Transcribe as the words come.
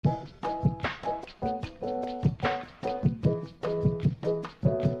Yeah,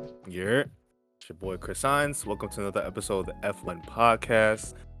 it's your boy Chris Hines. Welcome to another episode of the F1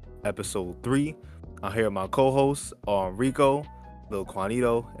 Podcast, episode 3. I'm here with my co-hosts, Rico, Lil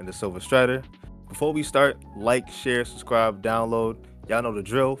Juanito, and the Silver Strider. Before we start, like, share, subscribe, download. Y'all know the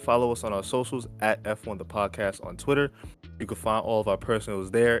drill. Follow us on our socials at F1 the Podcast on Twitter. You can find all of our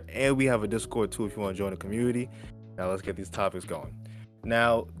personals there, and we have a Discord too if you want to join the community. Now let's get these topics going.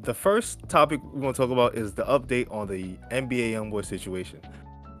 Now, the first topic we want to talk about is the update on the NBA YoungBoy situation.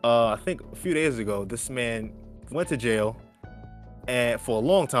 I think a few days ago, this man went to jail and for a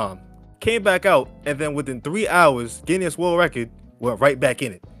long time, came back out, and then within 3 hours, Guinness World Record, went right back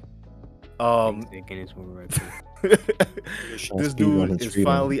in it. Guinness World Record. This dude is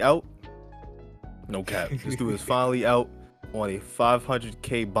finally out. No cap. This dude is finally out on a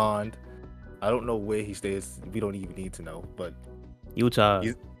 $500K bond. I don't know where he stays. We don't even need to know, but Utah.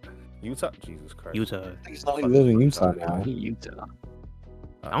 Utah? Jesus Christ. Utah. He's not even living in Utah now. Utah.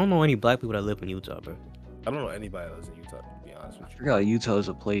 I don't know any black people that live in Utah, bro. I don't know anybody that lives in Utah, to be honest with I forgot Utah is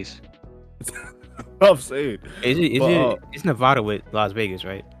a place. you. I'm saying. It's Nevada with Las Vegas,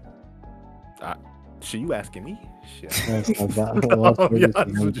 right? Shit, you asking me? Shit.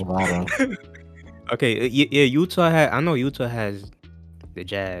 Okay, yeah, Utah had. I know Utah has the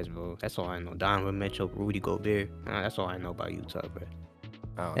Jazz, bro. That's all I know. Donovan Mitchell, Rudy Gobert. That's all I know about Utah, bro.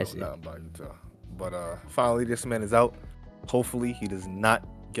 I don't That's know nothing about Utah. But finally, this man is out. Hopefully, he does not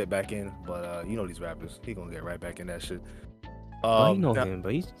get back in. But you know these rappers, he gonna get right back in that shit. I know him,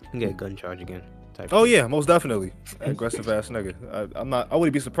 but he's gonna get a gun charge again. Oh yeah, most definitely. Aggressive ass nigga. I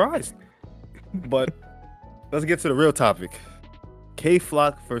wouldn't be surprised. But let's get to the real topic. K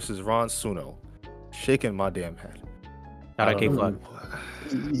Flock versus Ron Suno. Shaking my damn head. Shout out K Flock.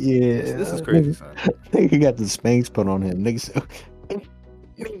 Yeah, This is crazy, son. I think he got the Spanx put on him. Niggas,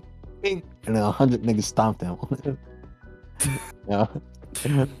 and then 100 niggas stomped him. Yeah.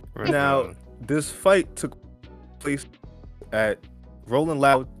 Now, this fight took place at Rolling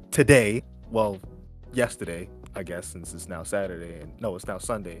Loud today. Well, yesterday, I guess, since it's now Saturday. No, it's now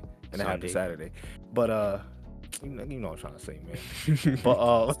Sunday, and it happened Saturday. But you know what I'm trying to say, man. But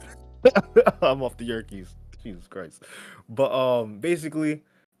I'm off the Yerkees. Jesus Christ. But basically,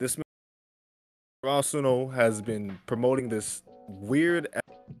 this man, Ron Suno, has been promoting this weird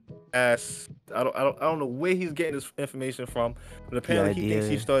ass. I don't know where he's getting this information from, but apparently he thinks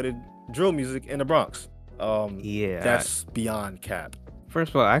he started drill music in the Bronx. Yeah, that's beyond cap.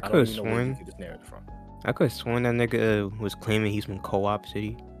 First of all, I could have sworn. This narrative from. I could have sworn that nigga was claiming he's from Co-op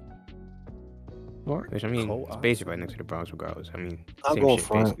City. Which I mean, it's basically right next to the Bronx, regardless. I mean, I'll same go shit,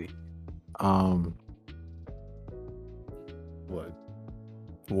 front. basically. What?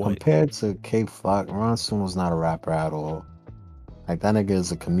 Compared to K Flock, Ron Suno's not a rapper at all. Like that nigga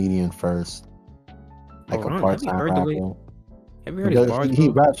is a comedian first, like a part-time rapper. Have you heard his bars? He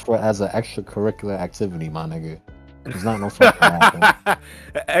raps for as an extracurricular activity, my nigga. He's not no fucking rapper.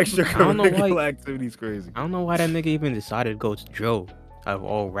 Extracurricular activity is crazy. I don't know why that nigga even decided to go to drill out of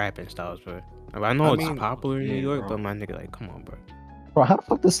all rapping styles, bro. I know it's popular in New York, but my nigga, like, come on, bro. Bro, how the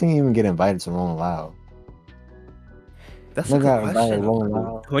fuck does he even get invited to Rolling Loud? That's a good question.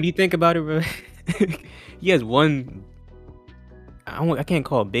 What do you think about it, bro? He has one. I can't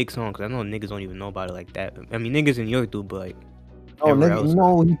call it big song because I know niggas don't even know about it like that. I mean, niggas in New York do, but like. Oh, nigga,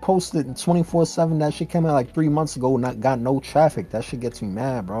 no, he posted 24/7. That shit came out like 3 months ago. Got no traffic. That shit gets me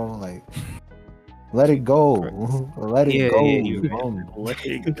mad, bro. Like, let it go. Let it go. Let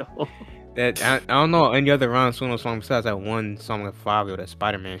it go. That I don't know any other Ron Suno song besides that one song with Fabio, that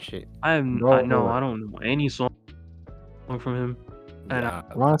Spider-Man shit. I don't know any song from him. And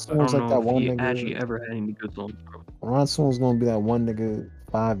Ron Suno's like that one he nigga. actually ever had any good songs, bro. Ron Suno's gonna be that one nigga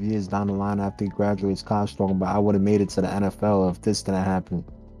 5 years down the line after he graduates college talking about I would have made it to the NFL if this didn't happen.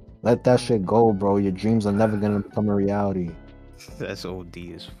 Let that shit go, bro. Your dreams are never gonna become a reality. That's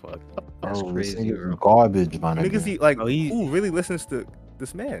OD as fuck. That's crazy, bro. Garbage, my nigga. Niggas who really listens to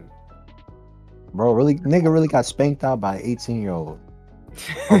this man? Bro, nigga really got spanked out by an 18-year-old.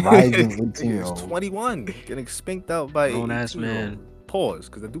 A rising 18-year-old. 21 getting spanked out by grown ass man. Pause,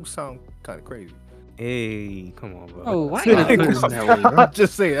 because that do sound kind of crazy. Hey, come on, bro. Oh, why you put it that way, bro? I'm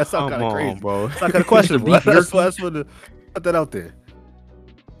just saying, that sounds kind of crazy, bro. It's not kind of questionable. That's what to put that out there.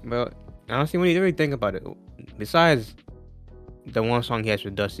 But honestly, when you really think about it, besides the one song he has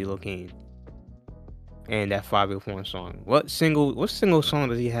with Dusty Lil Kane and that 504 song, what single song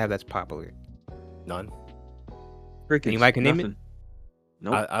does he have that's popular? None. Crickets. Anybody can name it?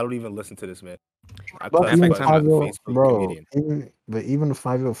 Nope. I don't even listen to this man. But even the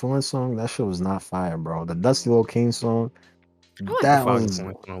 504 song, that shit was not fire, bro. The Dusty Lil Kane song, I like That the 5 was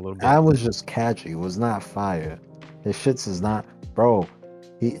song a little bit. that was just catchy. It was not fire. His shits is not, bro.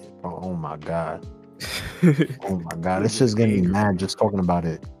 Oh my god. Oh my god. It's just getting me mad just talking about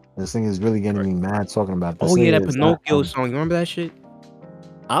it. This thing is really getting me mad talking about this. Oh yeah, that nigga is not, Pinocchio song. You remember that shit?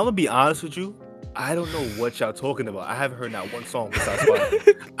 I'm gonna be honest with you. I don't know what y'all talking about. I haven't heard not one song besides Spider.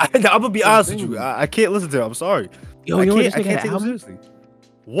 I'm gonna be honest with you. I can't listen to it. I'm sorry. Yo, I you know can't. this I nigga can't had take it album? seriously.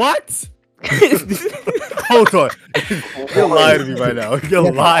 What? Hold on. You're lying to me right now.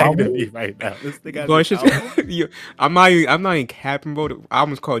 You're lying to me right now. This thing got Bro, this it's album? just, yo, I'm not even capping, bro. The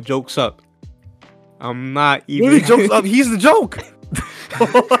album's called Jokes Up. I'm not even. Really jokes up. He's the joke.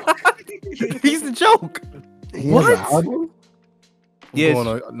 He's the joke. He has What? an album? Yes.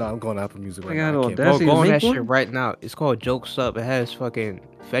 I'm going to Apple Music right I got now. I all can't that. Bro, That's go on make that shit one? right now. It's called Jokes Up. It has fucking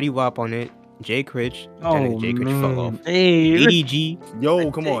Fetty Wap on it, Jay Critch. That Oh nigga Jay Critch fell off. man. Hey, EDG.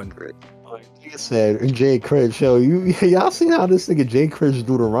 Yo, come on. He said Jay Critch. Yo, y'all seen how this nigga Jay Critch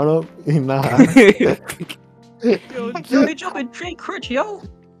do the run up? Nah. yo, Jay jumping Jay Critch, yo.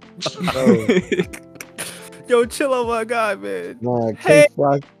 Yo, chill out, my guy, man. Nah, Hey.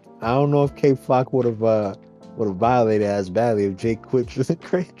 K-Flock. I don't know if K-Flock would have violated as badly if Jay Critch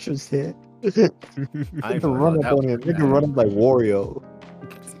was there. I ain't Nigga gonna run lie, up that on him. was Nigga bad. run up like Wario.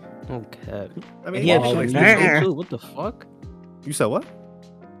 Okay. I And mean, he had wow, Chef G man. too. What the fuck? you said what?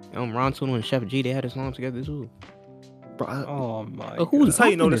 Ron Tuna and Chef G, they had a song together too. Bro, Oh my. But who's that's how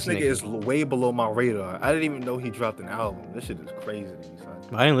you know bumping this nigga is way below my radar. I didn't even know he dropped an album. This shit is crazy to me,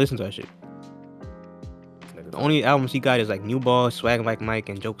 son. I didn't listen to that shit. This nigga- The only albums he got is like New Ball, Swag Like Mike,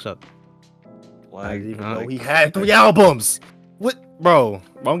 and Jokes Up. I didn't even Like, know he had 3 albums. What, bro?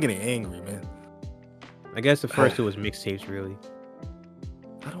 I'm getting angry, man. I guess the first two was mixtapes, really.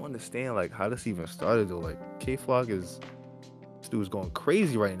 I don't understand like how this even started though. Like K-Flock this dude's going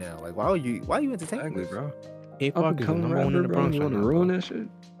crazy right now. Like why are you entertaining Exactly, this? bro. K-Pop is the Upcoming number one in rapper, the bro. Bronx You right want to now. ruin bro. that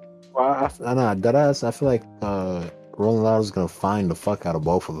shit? Nah, deadass. I feel like Rolling Loud is gonna find the fuck out of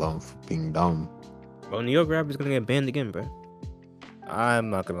both of them for being dumb. Bro, New York rappers gonna get banned again, bro. I'm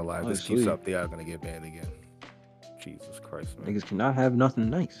not gonna lie. If this keeps Honestly. up, they are gonna get banned again. Jesus Christ, man. Niggas cannot have nothing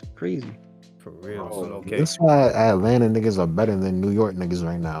nice. Crazy. For real. Bro. son. Okay. That's why Atlanta niggas are better than New York niggas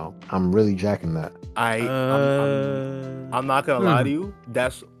right now. I'm really jacking that. I'm not gonna lie to you.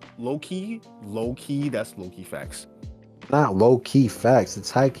 That's low key. That's low key facts. Not low key facts. It's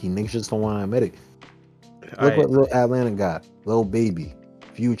high key. Niggas just don't want to admit it. Look Alright. what Lil Atlanta got. Lil Baby,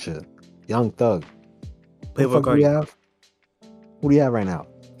 Future, Young Thug. Who the Playboy fuck do we Cardi. have? Who do you have right now?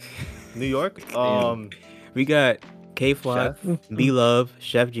 New York. We got K Flock, Chef. B Love,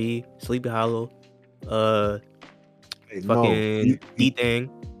 Chef G, Sleepy Hollow, No, fucking D Thing.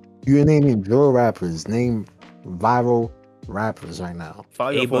 you're naming drill rappers. Name viral rappers right now.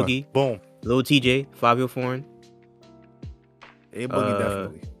 Fire A Foreign. Boogie. Boom. Lil TJ, Fabio Foreign. A Boogie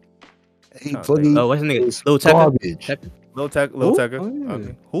definitely. Hey, Trying to Boogie think. Oh, what's his name? is Lil Tecca. garbage. Tecca? Lil Tech. Who? Tecca. Oh, yeah.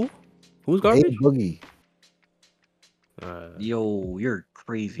 Okay. Who? Who's Hey, garbage? Boogie. Yo, you're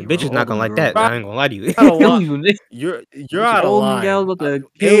crazy. The bitch is bro. not gonna All like them that. girls- I ain't gonna lie to you. Not a lot. Kill you, nigga. You're out of All them line. gals about to A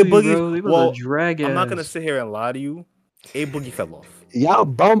kill you, Boogie. bro. They about Well, to drag I'm not gonna ass. sit here and lie to you. A Boogie fell off. Y'all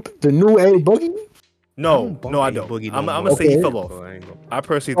bump the new A Boogie? No, bump no, I A don't. Boogie I'm no gonna more. say he Okay. fell off. Bro, I ain't gonna- I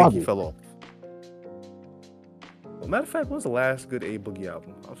personally think he Probably. fell off. Well, matter of fact, what was the last good A Boogie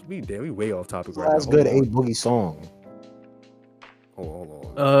album? We way off topic right That's now. good A Hold on. Boogie song.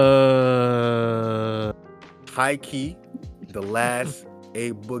 Hold on. Uh, High key, the last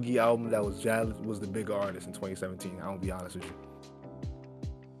A Boogie album that was jazz was the bigger artist in 2017. I'm gonna be honest with you.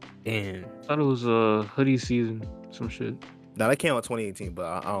 damn. I thought it was hoodie season, some shit. Now that came out 2018, but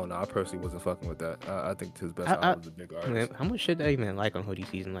I don't know. I personally wasn't fucking with that. I think his best album was the bigger Man, artist. how much shit that even like on hoodie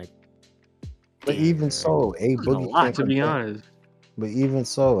season? Like, But damn, even man. so, A A Boogie lot, can't to be compare- honest. But even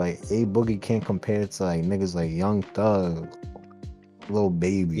so, like A Boogie can't compare to like niggas like Young Thug, Lil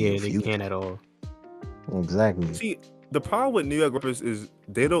Baby. Yeah, they Future. can't at all. Exactly. See, the problem with New York rappers is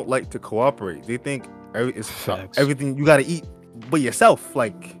they don't like to cooperate. They think Facts. everything you gotta eat by yourself.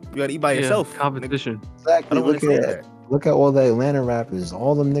 Like you gotta eat by Yeah, yourself. competition. I Exactly. don't Look understand at that. look at all the Atlanta rappers.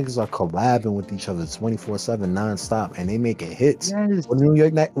 All them niggas are collabing with each other 24/7 nonstop, and they making hits. Yes. What the New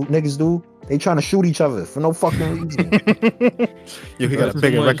York niggas do? They trying to shoot each other for no fucking reason. Yo, he Bro, got a too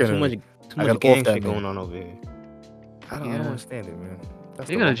bigger much, record. too than much, me. too I much gotta gang off that shit man. going on over here. I don't Yeah. understand it, man. That's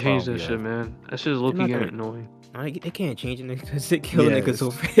They the gotta one change problem that we shit, have. man. That shit's low-key not getting gonna- annoying. They can't change it because they kill Yeah, niggas it's-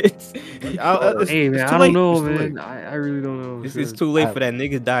 over it. Hey, man, too I late. don't know, It's too man. late. I really don't know. It's too late for that.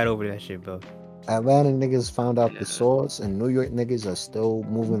 Niggas died over that shit, bro. Atlanta niggas found out Yeah. the source, and New York niggas are still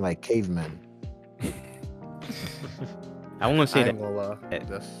moving like cavemen. I want to I say ain't that gonna lie. that-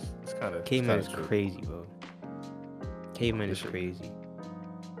 That's kind of K-Man is crazy, bro. Caveman is crazy.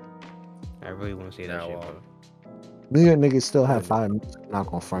 I really want to say that Now, shit, bro. New York niggas still have Yeah. fire music. I'm not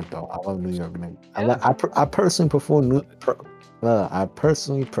gonna front though. I love New York niggas. I personally prefer I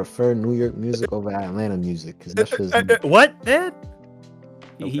personally prefer New York music over Atlanta music because that shit's What, Ed?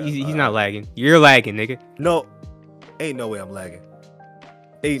 He's not lagging. You're lagging, nigga. No, ain't no way I'm lagging.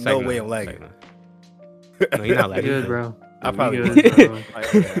 Ain't no Second way one, I'm lagging. second one. No, you're not You lagging. good, bro? I We probably good, would. bro.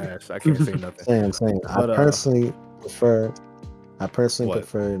 I can't say nothing. same. But, I personally prefer What?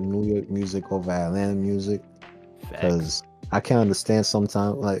 prefer New York music over Atlanta music Facts. because I can understand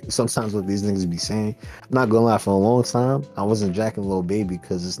sometimes what these niggas be saying. I'm not gonna lie, for a long time I wasn't jacking Lil Baby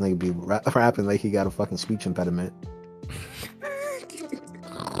because this nigga be rapping like he got a fucking speech impediment.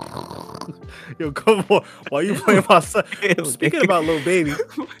 Yo, come on. Why you playing my son? Speaking about Lil Baby,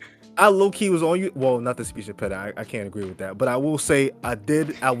 I low-key was on you. Well, not the speech impediment. I can't agree with that. But I will say I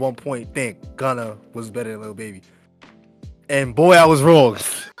did at one point think Gunna was better than Lil Baby. And boy, I was wrong.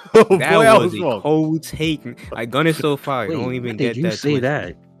 That Boy, I was was a wrong. cold take. Like Gunna's so fire. Wait, Don't even when get did you that. say twisted.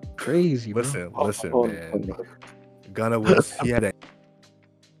 that? Crazy, bro. Listen, Oh, man. Gunna was, he had that.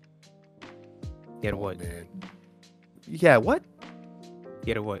 Get what? Man. Yeah, what?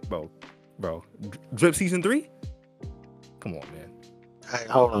 Get what? Bro. Drip season 3? Come on, man. Hey,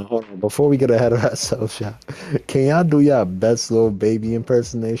 hold on. Before we get ahead of ourselves, y'all, can y'all do y'all best Lil Baby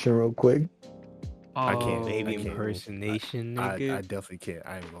impersonation real quick? I can't. Baby I can't. impersonation, I nigga. definitely can't.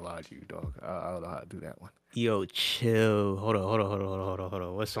 I ain't gonna lie to you, dog. I don't know how to do that one. Yo, chill. Hold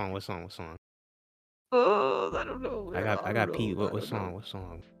on. What song? Oh, I don't know. I got Pete. What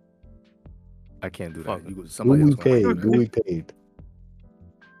song? I can't do Fuck. that. Who Somebody we else gonna have to paid? do Who that. we paid?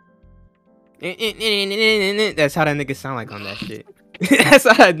 That's how that nigga sound like on that shit. That's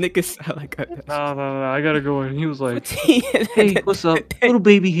how that nigga sound like on that Nah, I gotta go in. He was like, shit. "Hey, what's up, little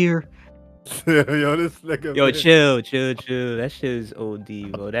baby here?" Yo, this nigga. Yo, man. chill. That shit is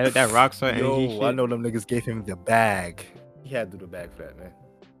OD, bro. That rockstar energy Yo, shit. I know them niggas gave him the bag. He had to do the bag for that, man.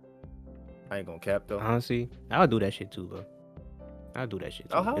 I ain't gonna cap though. Honestly, I would do that shit too, bro. I'd do that shit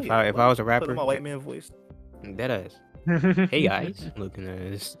too. Oh, hell if yeah. I was a Put rapper, in my white man voice. dead ass. Hey guys, looking at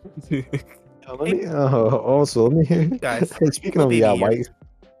this. Also, let me hear. Guys, Hey, speaking Lil of Baby y'all here.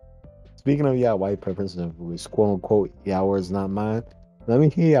 white, representative voice, quote unquote, y'all words not mine. Let me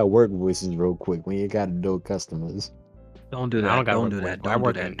hear y'all work voices real quick when you got to deal with customers. Don't do I that. don't got Don't work do voice, that. bro. I Don't do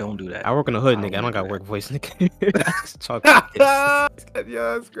work that. in- Don't do that. I work in the hood, I nigga. I don't don't got do work voice, nigga. I just talk like this.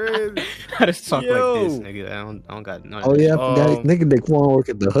 Yo, that's crazy. I just talk like this, Yo. nigga. I don't got none of Oh that yeah, shit. I forgot. Um, Nigga, they want to work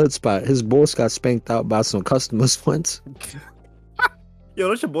at the hood spot. His boss got spanked out by some customers once. Yo,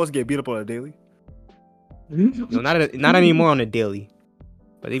 don't your boss get beat up on a daily? No, not anymore on the daily.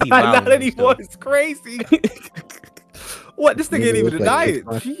 But they be violent. Not anymore. It's crazy. What? This nigga Nigga ain't even look a like diet.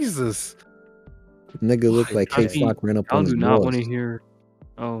 K-Flock. Jesus. Nigga looked like I K Flock ran up I on his do not want boss. to hear.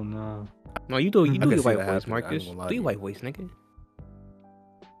 Oh no. No, you do I can your see white that voice, happening. I ain't Marcus. gonna lie Do to your you. white voice, nigga.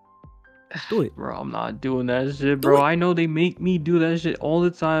 Do it. Bro, I'm not doing that shit, bro. it. I know they make me do that shit all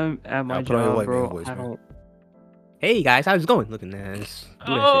the time at my put on your job, white man bro. voice, I man. don't. Hey guys, how's it going? Looking at this.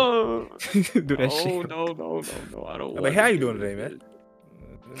 Do that Oh, shit. Do that oh shit. no! I don't. I mean, wanna how you do doing today, man?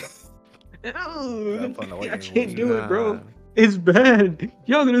 it. I'm putting the white I man can't voice. do it, bro. Nah. It's bad.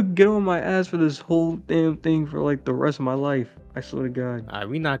 Y'all gonna get on my ass for this whole damn thing for like the rest of my life. I swear to God. Alright,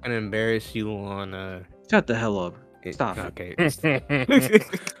 we not gonna embarrass you on Shut the hell up. it- Stop it. Okay.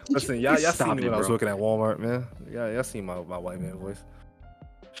 Listen, y'all seen Stop me it, when I was bro. working at Walmart, man. Y'all seen my white man voice.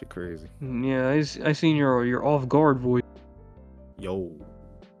 Shit crazy. Yeah, I seen your off guard voice. Yo.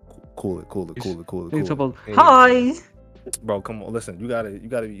 Cool it. It's about Hey. hi. Bro, come on, listen. You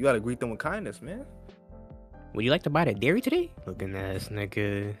gotta greet them with kindness, man. Would you like to buy the dairy today? Looking ass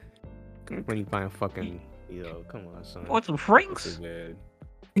nigga. When you buying fucking come on, son. Want some franks? Listen,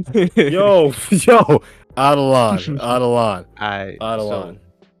 man. Yo, out of line. Alright, Out of so line.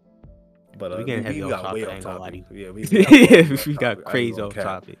 But we getting heavy we off got way topic, I off ain't gonna lie to topic. you. Yeah, we got topic. crazy off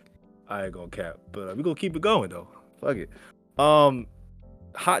topic. I ain't gonna cap, but we gonna keep it going though. Fuck it.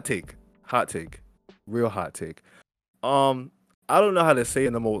 Hot take, real hot take. I don't know how to say it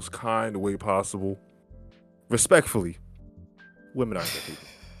in the most kind way possible. Respectfully, women aren't good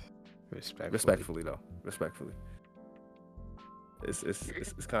people. Respectfully though. Respectfully. It's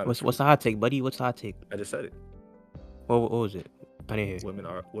kind of. What's the hot take, buddy? What's the hot take? I just said it. What was it? I didn't hear.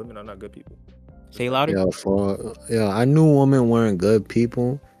 Women are not good people. Say it louder. I knew women weren't good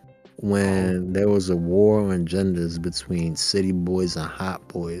people when there was a war on genders between city boys and hot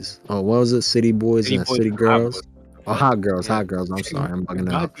boys. Oh, what was it? City boys City and boys city and hot girls? boys. Oh, hot girls, Yeah. hot girls. I'm sorry, I'm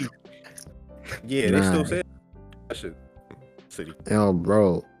bugging out. Yeah, they still Nah. say that shit. City Yo,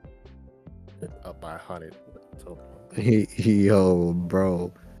 bro, up by 100. So Yo,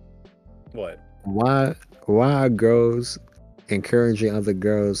 bro. What? Why are girls encouraging other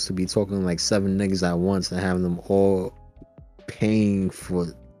girls to be talking like 7 niggas at once and having them all paying for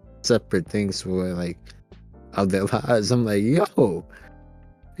separate things for like of their lives? I'm like, yo,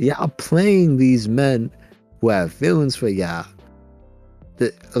 y'all playing these men who have feelings for y'all.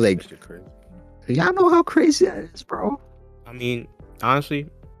 Like, That shit crazy. y'all know how crazy that is, bro. I mean, honestly,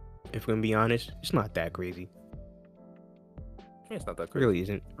 if we're gonna be honest, it's not that crazy. It's not that It crazy. really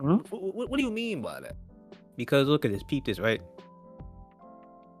isn't. What do you mean by that? Because look at this, peep this, right?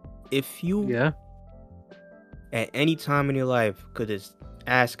 If you Yeah. at any time in your life could just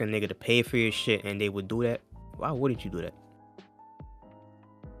ask a nigga to pay for your shit and they would do that, why wouldn't you do that?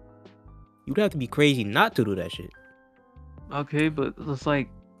 You'd have to be crazy not to do that shit. Okay, but it's like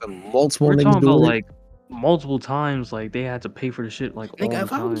Multiple we're niggas talking about doing it. like multiple times. Like they had to pay for the shit like all Nigga, the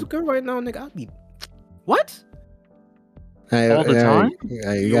if I was a time. girl right now, nigga, I'd be what? all the time?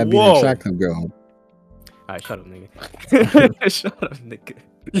 You gotta be Whoa. an attractive girl. Alright, shut up, nigga. Shut up, nigga.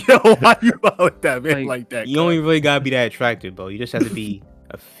 Yo, why you out with that, man? Like, Like that? You don't even really gotta be that attractive, bro. You just have to be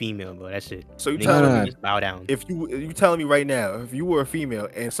a female, bro. That's it. So you Niggas telling Nah. me just bow down. if you telling me right now, if you were a female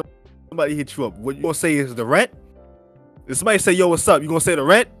and somebody hit you up, what you gonna say is the rent? If somebody say, "Yo, what's up?" You gonna say the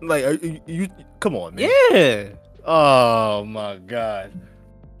rent? Like, you come on, man. Yeah. Oh my god.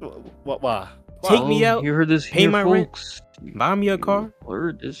 Why? Take me out, You heard this pay here, my rent, folks. buy me a car. You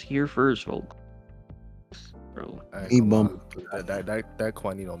heard this here first, folks. Bro. I ain't He gonna lie. bump. That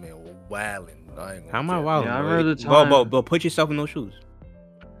Quanito man wildin'. I ain't gonna How am I care. wild? Yeah, I bro? remember the Bro, time. bro, put yourself in those shoes.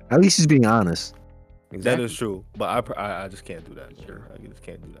 At least he's being honest. That is true, but I just can't do that. Sure, I just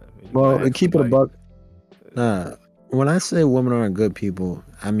can't do that. You Well, gotta ask keep it a somebody. buck. Nah, when I say women aren't good people,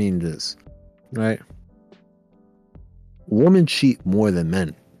 I mean this, right? Women cheat more than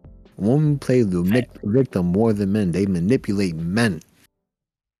men. Women play the victim more than men. They manipulate men.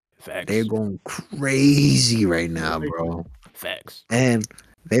 Facts. They're going crazy right now, bro. Facts. And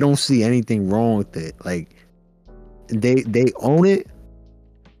they don't see anything wrong with it. Like they own it,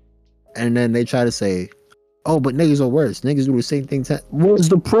 and then they try to say, "Oh, but niggas are worse. Niggas do the same thing." Where's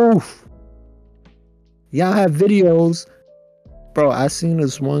the proof? Y'all have videos, bro. I seen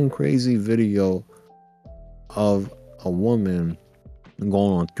this one crazy video of a woman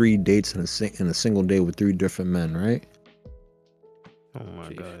going on 3 dates in a single day with 3 different men, right? Oh my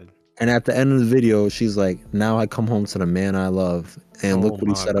Jeez. god. And at the end of the video, she's like, "Now I come home to the man I love, and Oh look what he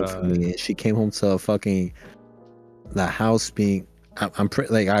my set up for God. me." And she came home to the house being. I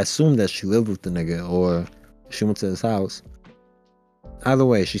assume that she lived with the nigga or she went to his house. Either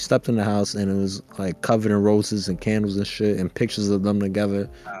way, she stepped in the house and it was like covered in roses and candles and shit and pictures of them together.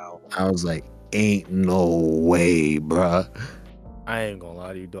 I was like, "Ain't no way, bruh." I ain't gonna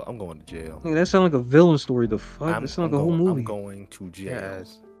lie to you, though. I'm going to jail. Nigga, that sound like a villain story. The fuck? I'm, That sound I'm like a whole going, movie. I'm going to jail.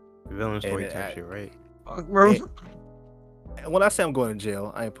 Yes. Villain story And type I- shit, right? Fuck, bro. And- And when I say I'm going to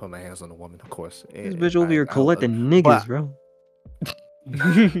jail, I ain't putting my hands on a woman, of course. This bitch over here collecting niggas, but- bro.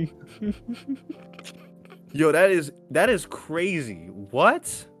 Yo, that is crazy.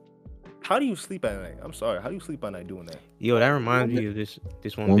 What? How do you sleep at night? I'm sorry. How do you sleep at night doing that? Yo, that reminds me of this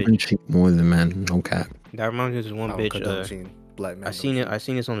one Women bitch. cheat more than men. No cap. That reminds me of this one I don't bitch. condone cheating. Black men. I seen it. I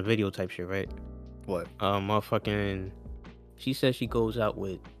seen this on the video type shit, right? What? Motherfucking. She says she goes out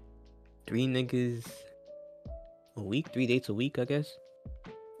with 3 niggas a week, 3 dates a week, I guess.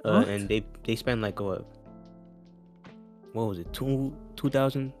 What? And they spend like what was it,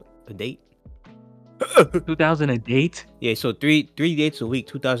 2,000 a date? 2000 a date? Yeah, so three dates a week,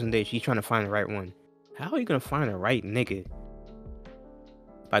 2,000 days. She's trying to find the right one. How are you gonna find the right nigga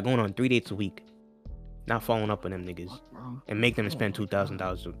by going on 3 dates a week, not following up on them niggas, Bro. and make them spend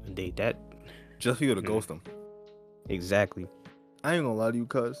 $2,000 a day? That Just for you to Yeah. ghost them. exactly. I ain't gonna lie to you,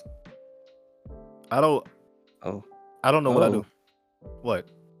 cuz. I don't Oh. know what I Oh. do. What?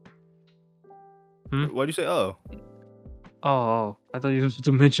 Hmm? Why'd you say oh? Oh, I thought you were supposed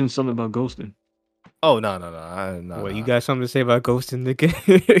to mention something about ghosting. Oh no. Nah, What, you nah. got something to say about ghosting,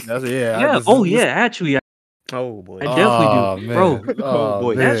 nigga? That's yeah. Yeah. Actually, Oh boy. I definitely Oh, do, man. bro. Oh,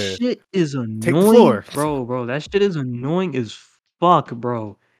 boy. That man. shit is annoying, Take the floor. bro. That shit is annoying as fuck,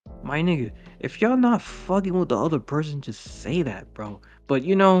 bro. My nigga, if y'all not fucking with the other person, just say that, bro. But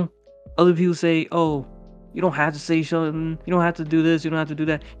you know, other people say, "Oh, you don't have to say something. You don't have to do this. You don't have to do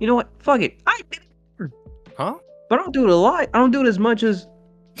that." You know what? Fuck it. Huh? But I don't do it a lot. I don't do it as much as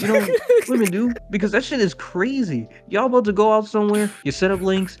women do, because that shit is crazy. Y'all about to go out somewhere, you set up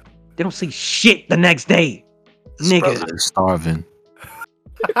links, they don't say shit the next day. This Nigga. brother is starving.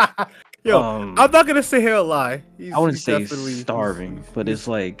 Yo, Um, I'm not gonna sit here and lie. I wouldn't he's say definitely starving, but it's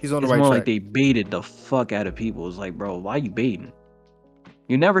like he's on the it's right more track. like they baited the fuck out of people. It's like, bro, why you baiting?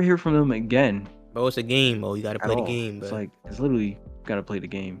 You never hear from them again Bro, it's a game, bro. You gotta at play the all. game, It's bro. like it's literally gotta play the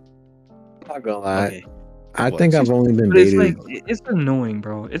game. I'm not gonna lie. Okay, I What? think I've only been but it's baited. like it's annoying,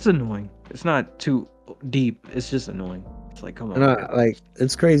 bro. It's annoying. It's not too deep. It's just annoying. It's like, come on. And bro. like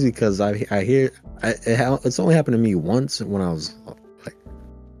it's crazy because I hear it's only happened to me once when I was like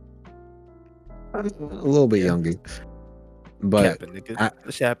a little bit Yeah. younger. But Capping, nigga. I-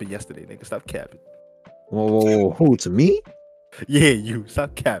 This shit happened yesterday, nigga. Stop capping. whoa, who to me? Yeah, you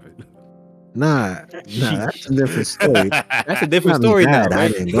stop capping. Nah, that's a different story. That's a different Got me story now, mad, I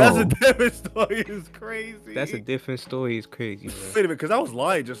man. didn't That's go. a different story. It's crazy. That's a different story. It's crazy, bro. Wait a minute, because I was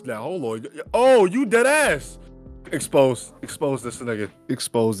lying just now. Hold on. Oh, you dead ass. Expose this nigga.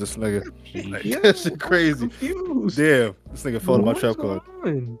 Expose this nigga. Like, that shit crazy. Confused. Damn, this nigga found my What's trap card.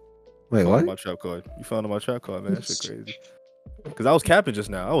 on? Wait, Found what? my trap card. You found my trap card, man. That shit crazy. Because I was capping just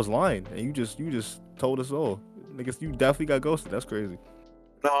now. I was lying, and you just told us all. Niggas, you definitely got ghosted. That's crazy.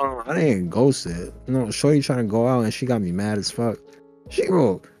 No, I didn't ghost it. No, Shorty trying to go out and she got me mad as fuck. She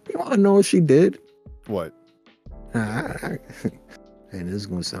wrote, you wanna know what she did? What? And this is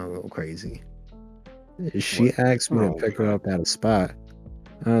gonna sound a little crazy. She asked me to pick her up at a spot.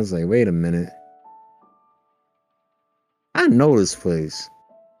 I was like, wait a minute. I know this place.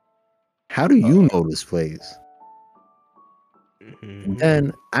 How do you know this place? Mhm.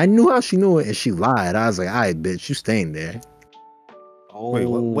 Then I knew how she knew it and she lied. I was like, all right, bitch, you staying there. Wait,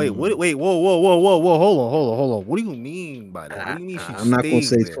 what? Wait, what? Wait, whoa! Hold on! What do you mean by that? What do you mean she's I'm not gonna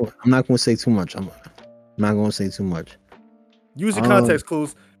say staying there? I'm not gonna say too much. I'm not gonna say too much. Using context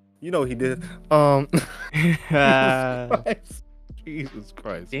clues, you know what he did. Jesus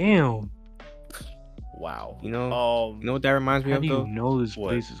Christ! Damn. Wow. You know what that reminds me How of do you though? know this What?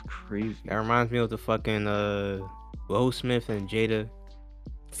 place is crazy? That reminds me of the fucking Will Smith and Jada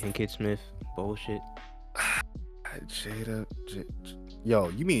and Kid Smith bullshit. Jada, yo,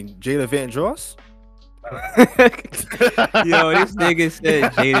 you mean Jada Van Dross? Yo, this nigga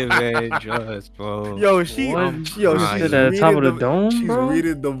said Jada Van Dross, bro. Yo, she, What? yo, Nah, she's sit at the top of reading the dome, She's bro?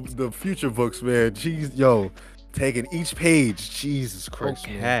 reading the future books, man. She's taking each page. Jesus Christ,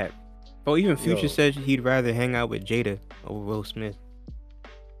 man. Cap. Bro, even Future Yo. said he'd rather hang out with Jada over Will Smith.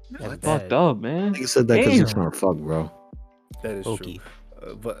 That's What? fucked up, man. Nigga said that because he's Damn. trying to fuck, bro. That is Okay.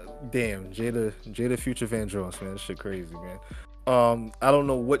 true. But damn, Jada Future Van Dross, man, that shit crazy, man. I don't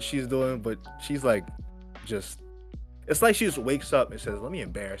know what she's doing, but she's like, it's like she just wakes up and says, "Let me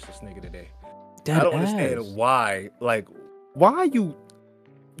embarrass this nigga today." I don't understand why. Like, why are you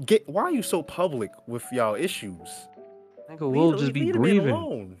so public with y'all issues? Nigga will just be leave the man grieving.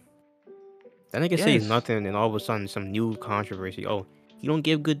 alone. That nigga says Yes. nothing, and all of a sudden, some new controversy. Oh, you don't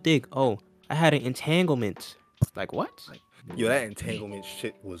give good dick. Oh, I had an entanglement. Like, what? Yo, that entanglement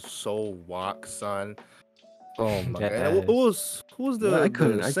shit was so whack, son. Oh my That god. Who was I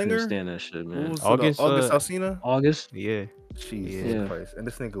couldn't the singer? stand that shit, Who man. was August, August Alsina? August. Yeah. Jesus Yeah. Christ. And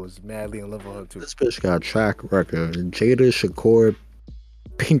this nigga was madly in love with her too. This bitch got a track record. Jada Shakur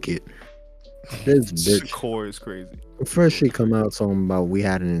Pinkett. This bitch. Shakur is crazy. First, she come out talking about we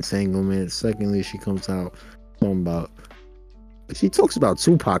had an entanglement. Secondly, she comes out talking about. She talks about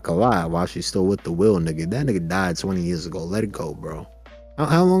Tupac a lot while she's still with the Will nigga. That nigga died 20 years ago. Let it go, bro.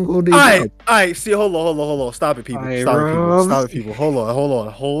 How long ago did he die? Alright, see, hold on. Stop it, people. Alright, Stop it, people. Rob. Stop it, people.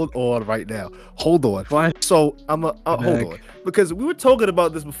 Hold on right now. Hold on. What? So hold on. Because we were talking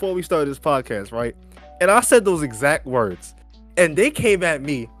about this before we started this podcast, right? And I said those exact words. And they came at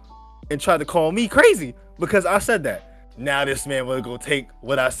me and tried to call me crazy because I said that. Now this man will go take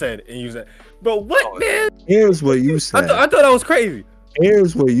what I said and use it. Bro, what, man? Here's what you I said. thought I was crazy.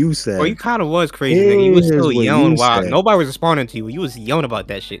 Here's what you said. Bro, you kind of was crazy, nigga. You was Here's still what yelling you while said. nobody was responding to you. You was yelling about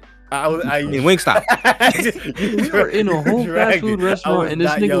that shit I in Wingstop. We were in a whole fast food I restaurant, was and this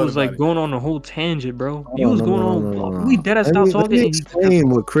not nigga yelling was like about it. going on a whole tangent, bro. Oh, He was no, going no, on. no. We dead ass Let stopped me talking. and he- explain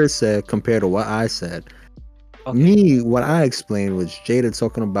what Chris said compared to what I said. Okay. Me, what I explained was Jada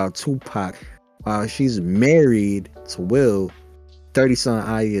talking about Tupac while she's married to Will 30-some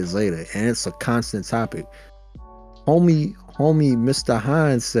odd years later, and it's a constant topic. Homie, Mr.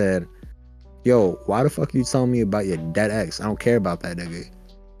 Hines said, "Yo, why the fuck you telling me about your dead ex? I don't care about that nigga."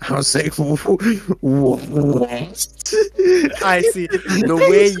 I was like, what? I see the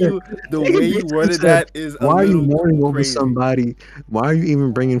way you worded that is a Why are you little mourning over crazy. somebody? Why are you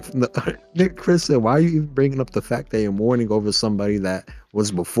even bringing the Nick Chris said, why are you even bringing up the fact that you're mourning over somebody that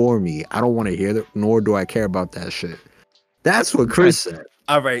was before me? I don't want to hear that, nor do I care about that shit. That's what Chris said.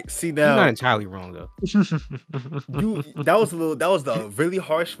 All right, see He's not now, entirely wrong though. that was the really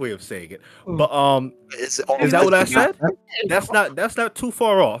harsh way of saying it. But Is is that what I said? That's That's not too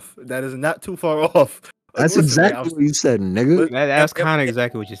far off. That is not too far off. That's Listen, man, exactly what you said, nigga. That's am- kind of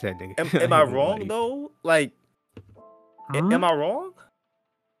exactly what you said, nigga. am I wrong though? Like, am I wrong?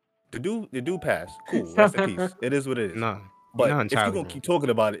 The dude passed. Cool. Rest in peace. It is what it is. No, But not if you're entirely gonna wrong. keep talking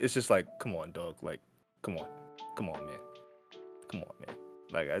about it, it's just like, come on, dog. Like, come on, man. Come on, man.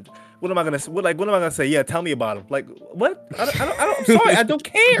 Like, what am I gonna say? What am I gonna say? Yeah, tell me about him. Like, what? I don't. I'm sorry, I don't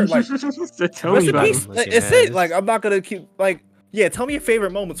care. Like, Tell rest me in about peace. him. It's it. Like, I'm not gonna keep. Like, yeah, tell me your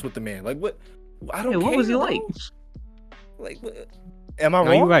favorite moments with the man. Like, what? I don't Yeah, care. what was he bro. like? Like, what? Am I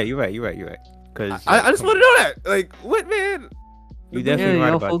No, wrong? you're right. Because I just want to know that. Like, what, man? You Yeah, definitely right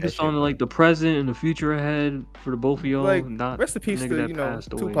y'all about that focused shit, on bro. like the present and the future ahead for the both of y'all. Like, not rest in peace nigga to that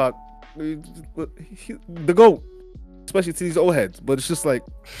passed away. Tupac, the GOAT, especially to these old heads. But it's just like,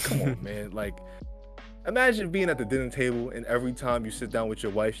 come on, man. Like, imagine being at the dinner table and every time you sit down with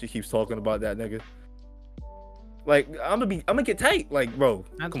your wife, she keeps talking about that nigga. Like, I'm gonna get tight. Like, bro,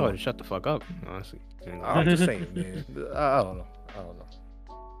 I come told her on. to shut the fuck up. Honestly, I'm just saying, man. I don't know.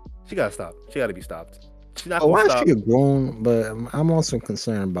 She gotta stop. She gotta be stopped. She's not But gonna why is stop. she a grown? But I'm also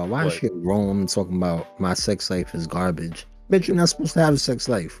concerned about why is What? she a grown woman talking about my sex life is garbage? Bitch, you're not supposed to have a sex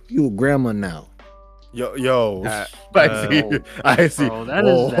life. You a grandma now. Yo. Uh, I see. I see. Bro,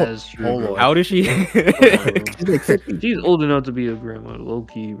 that is true. hold Bro. on. how old is she? She's like 50. She's old enough to be a grandma, low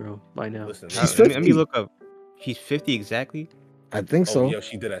key, bro. By now. Listen, She's Let me 50. look up. She's 50 exactly. I think oh, so. yo,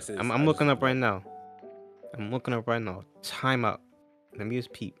 she did that. sis. I'm I looking just- up right now. Time out. Let me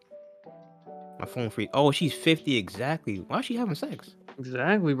just peep. My phone free. Oh, she's 50 exactly. Why is she having sex?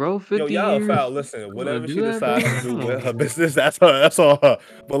 Exactly, bro. 50 Yo, y'all years. foul. Listen, whatever do she that, bro? decides to do Come with on. her business, that's her. That's all her.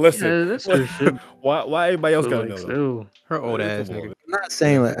 But listen, Yeah, that's her shit. why everybody else But gotta like, know? though? still. Her old ass Come on, nigga. man. I'm not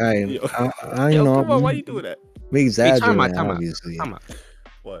saying like I Yo. you Yo, know come on, why you doing that? we Hey, exaggerating time out. obviously.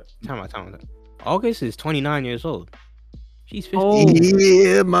 What? Time out. August is 29 years old. She's 50. Oh.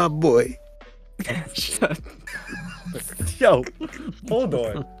 Yeah, my boy. Shut- Yo, hold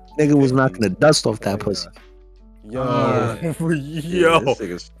on. Nigga was knocking the dust off that my pussy. Yo, Yeah, yo, this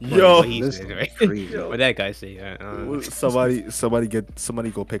nigga's yo. what he This said, is right? crazy. What that guy say?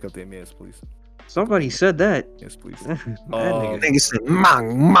 Somebody go pick up their mans, please. Somebody said that. Yes, please. That nigga. Nigga said,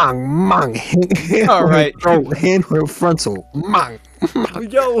 mang. Hand All on her right. throat, hand on her frontal, mang.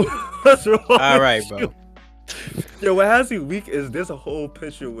 Yo, what's wrong? All with right, you? bro. Yo, what has me weak is there's a whole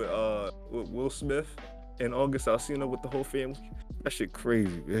picture with Will Smith and August Alsina with the whole family. That shit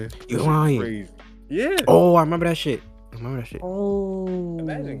crazy, man. That You shit lying. Crazy. Yeah. Oh, I remember that shit. Oh,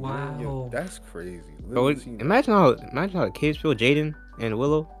 Imagine, wow. yo, that's crazy. Bro, Literally seen that. imagine how the kids feel, Jaden and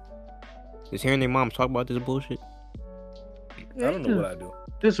Willow, just hearing their mom talk about this bullshit. I don't know what I do.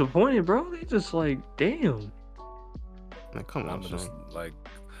 Disappointed, bro. They just like, damn. Like, come on, I'm just son. like,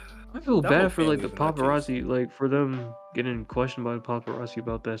 I feel That whole bad for like the family's in that case. paparazzi, like for them getting questioned by the paparazzi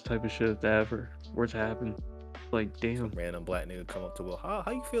about that type of shit if that ever were to happen. Like, some damn. random black nigga come up to Will. How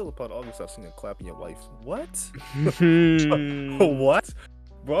you feel about August Alsina clapping your wife? What? Hmm. What?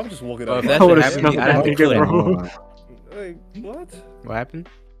 Bro, I'm just walking Well, up. if that's I what would've happened, snuck I'd have that to kill nigga, that. bro. Like, what? What happened?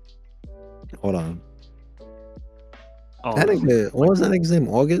 Hold on. Oh, That nigga, what was that nigga's name?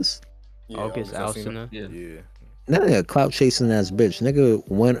 August? August Alsina. yeah. Yeah. That nigga clout chasing ass bitch. Nigga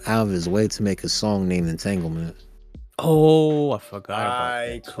went out of his way to make a song named Entanglement. Oh, I forgot about I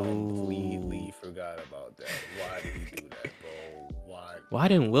that too. completely forgot about that. Why did he do that, bro? Why? Why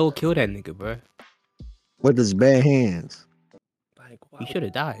didn't Will kill that nigga, bro? With his bare hands. Like, why? He should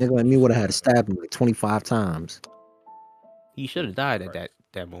have died. Nigga like me would have had to stab him like 25 times. He should have died at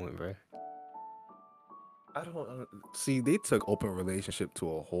that moment, bro. I don't see. They took open relationship to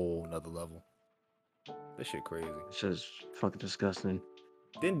a whole nother level. This shit crazy. It's just fucking disgusting.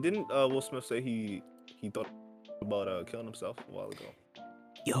 Didn't Will Smith say he thought about killing himself a while ago?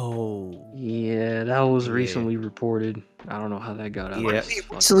 Yo. Yeah, that was Yeah. recently reported. I don't know how that got out. Yeah. It's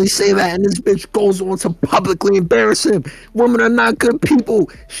fucking Recently say that and this bitch goes on to publicly embarrass him. Women are not good people.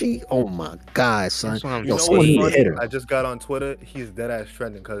 She, oh my god, son. That's what I'm Yo, You know saying. someone what's need to funny? hit her. I just got on Twitter. He's dead ass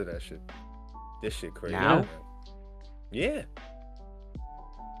trending because of that shit. This shit crazy. Now? man. Yeah.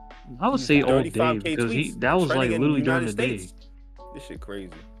 I would He's say all 35K day because tweets that was like trending in literally during the United day. States. This shit crazy.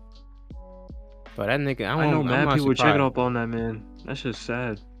 But that nigga, I know I'm mad not people were checking surprised. up on that man. That's just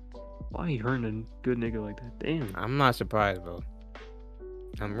sad. Why he hurting a good nigga like that? Damn. I'm not surprised, bro.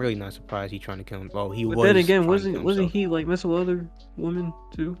 I'm really not surprised he trying to kill him. Well, he But was. then again, trying to kill wasn't himself. he like messing with other women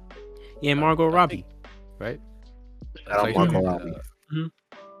too? Yeah, Margot I Robbie, think- right? I don't Like, want yeah. Robbie.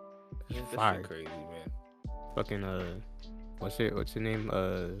 Yeah, this Fire. shit crazy, man. Fucking What's her name?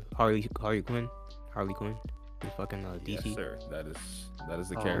 Harley Quinn. Harley Quinn. The fucking DC. Yes, sir. That is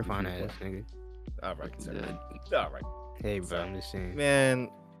the Oh, character. fine she's ass nigga. playing. All right, sir. All right, Hey, bro, I'm just saying. man.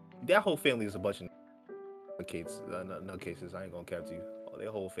 That whole family is a bunch of kids. No cases. I ain't gonna cap to you. Their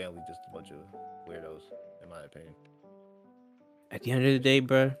whole family just a bunch of weirdos, in my opinion. At the end of the day,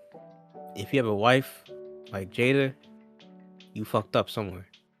 bro, if you have a wife like Jada, you fucked up somewhere.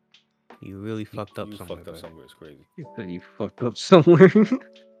 You really fucked up You somewhere. fucked up bro. somewhere. It's crazy. You said you fucked up somewhere.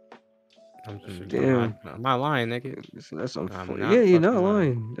 I'm not lying, nigga. That's not unfortunate. Yeah, you're not fucking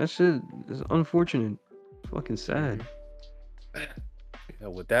lying. lying. That shit is unfortunate. Fucking sad.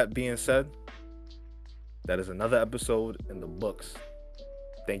 And with that being said, that is another episode in the books.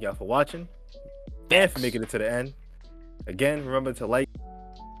 Thank y'all for watching and for making it to the end. Again, remember to like,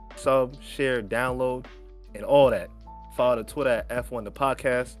 sub, share, download, and all that. Follow the Twitter at F1 the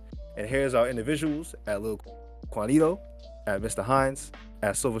podcast. And here's our individuals at Lil Juanito, at Mr. Hines,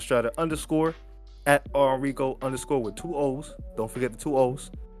 at Silverstrader _, at Rico _ with 2 O's. Don't forget the 2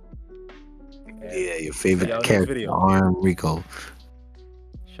 O's. And Yeah, your see y'all favorite next character, video. Rico.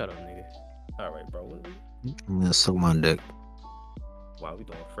 Shut up, nigga. All right, bro. I'm gonna suck my dick. Wow, we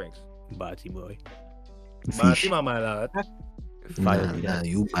doing Franks. Bati boy. Mati mama lad. Fire Nah, me nah, that.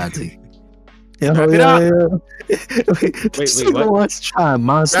 you Bati. Yo, Wrap it up. Wait, what? Wants to try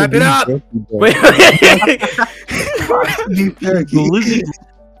monster Wrap it beef up. jerky, bro. Wait, Monster beef jerky. Lizzie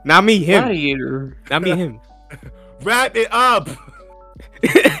not me, him. Gladiator. Not me, him. Wrap it up.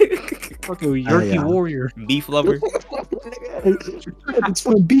 Fucking Yerky yeah. Warrior. Beef lover. It's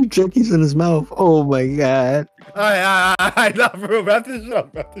full beef jerky's in his mouth. Oh my god. All right, nah, bro. Wrap this shit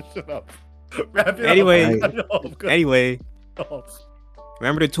up. Wrap it Anyway. up. Anyway,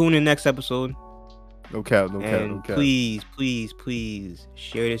 remember to tune in next episode. No cap, And please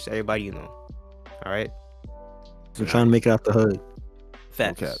share this to everybody you know. All right? I'm trying to make it out the hood.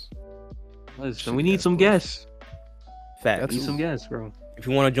 Facts. cap. Listen, we need some guests. Facts. We need some guests, bro. If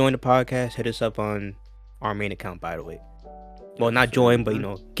you want to join the podcast, hit us up on our main account, by the way. Well, not join, but,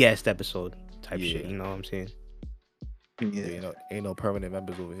 guest episode type shit. You know what I'm saying? Yeah, ain't no permanent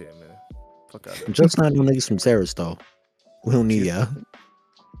members over here, man. Fuck out there. Just not no niggas from Sarah's though. We don't need y'all.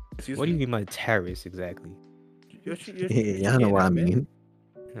 Excuse What do me? you mean by terrorist exactly? Yeah, y'all know what I mean.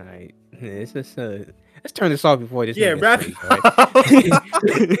 All right. Let's let's turn this off before this. Yeah, nigga wrap gets it crazy, all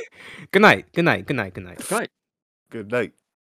right? Good night. Right. Good night.